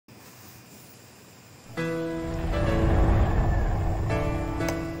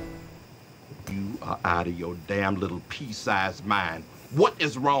out of your damn little pea-sized mind. What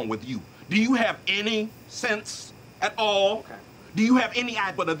is wrong with you? Do you have any sense at all? Okay. Do you have any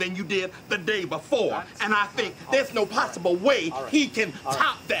idea than you did the day before? And I think there's no possible way he can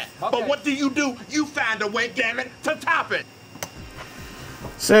top that. But what do? You find a way, damn it, to top it.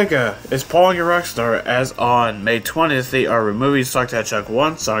 Sega is pulling a Rockstar as on May 20th they are removing Sonic the Hedgehog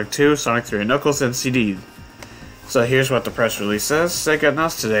 1, Sonic 2, Sonic 3 and Knuckles, and CD. So here's what the press release says. Sega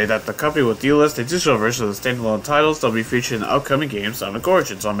announced today that the company will delist a digital version of the standalone titles that will be featured in the upcoming game Sonic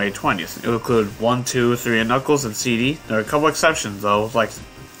Origins on May 20th. It will include 1, 2, 3 and Knuckles and CD. There are a couple exceptions though, like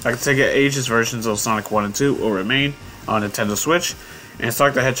Sega Ages versions of Sonic 1 and 2 will remain on Nintendo Switch, and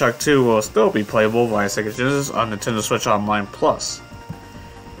Sonic the Hedgehog 2 will still be playable via Sega Genesis on Nintendo Switch Online Plus.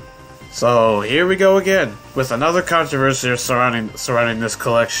 So here we go again, with another controversy surrounding this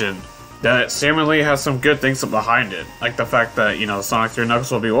collection that seemingly has some good things behind it, like the fact that, you know, Sonic 3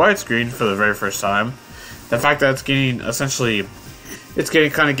 Knuckles will be widescreen for the very first time, the fact that it's getting the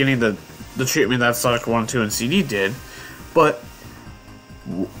treatment that Sonic 1, 2, and CD did, but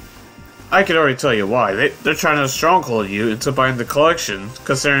I can already tell you why. They're trying to stronghold you into buying the collection,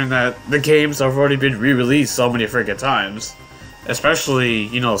 considering that the games have already been re-released so many freaking times. Especially,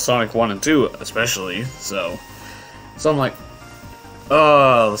 you know, Sonic 1 and 2, especially, so I'm like,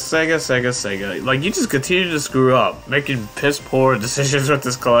 oh, Sega, like, you just continue to screw up, making piss-poor decisions with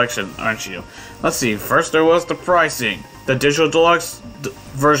this collection, aren't you? Let's see, first there was the pricing, the Digital Deluxe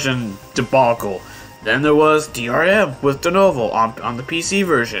version debacle, then there was DRM with De Novo on the PC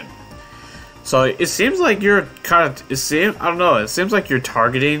version. So it seems like you're it seems like you're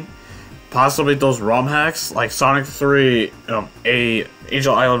targeting possibly those ROM hacks, like Sonic 3,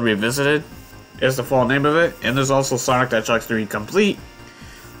 Angel Island Revisited is the full name of it, and there's also Sonic the Hedgehog 3 Complete.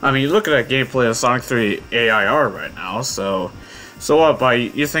 I mean, you look at that gameplay of Sonic 3 AIR right now, so what,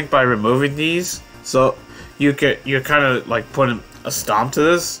 you think by removing these, so you're kind of like putting a stomp to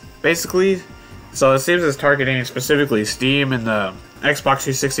this, basically? So it seems it's targeting specifically Steam and the Xbox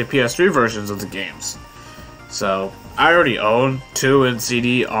 360 PS3 versions of the games. So I already own 2 and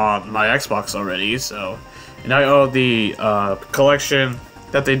CD on my Xbox already, so, and I own the collection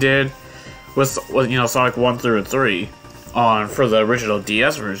that they did with you know, Sonic 1 through 3 for the original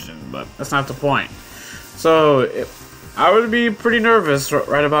DS version, but that's not the point. So I would be pretty nervous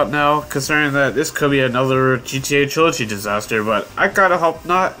right about now, considering that this could be another GTA Trilogy disaster, but I kinda hope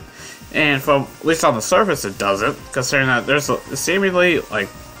not. And from at least on the surface, it doesn't, considering that there's seemingly, like,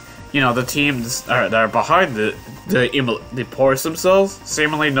 you know, the teams that are behind the ports themselves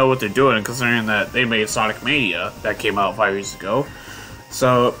seemingly know what they're doing, considering that they made Sonic Mania that came out 5 years ago.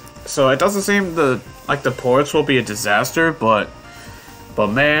 So it doesn't seem like the ports will be a disaster, but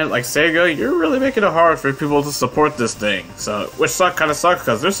man, like, Sega, you're really making it hard for people to support this thing. So, which kind of sucks,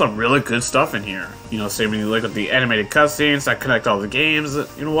 because there's some really good stuff in here. You know, seemingly like with the animated cutscenes that connect all the games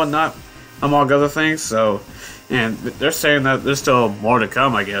and whatnot, among other things. So, and they're saying that there's still more to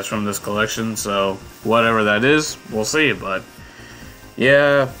come, I guess, from this collection. So, whatever that is, we'll see. But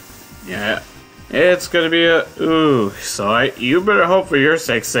yeah, it's gonna be a ooh. So you better hope for your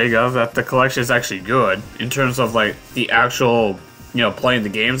sake, Sega, that the collection is actually good in terms of like the actual, you know, playing the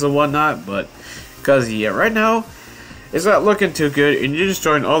games and whatnot. But because yeah, right now it's not looking too good, and you're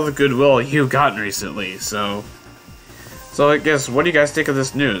destroying all the goodwill you've gotten recently. So I guess, what do you guys think of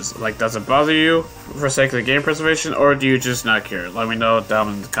this news? Like, does it bother you for sake of the game preservation, or do you just not care? Let me know down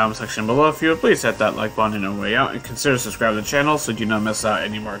in the comment section below. If you would please hit that like button on your way out, and consider subscribing to the channel so you do not miss out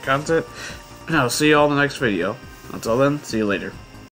any more content. And I'll see you all in the next video. Until then, see you later.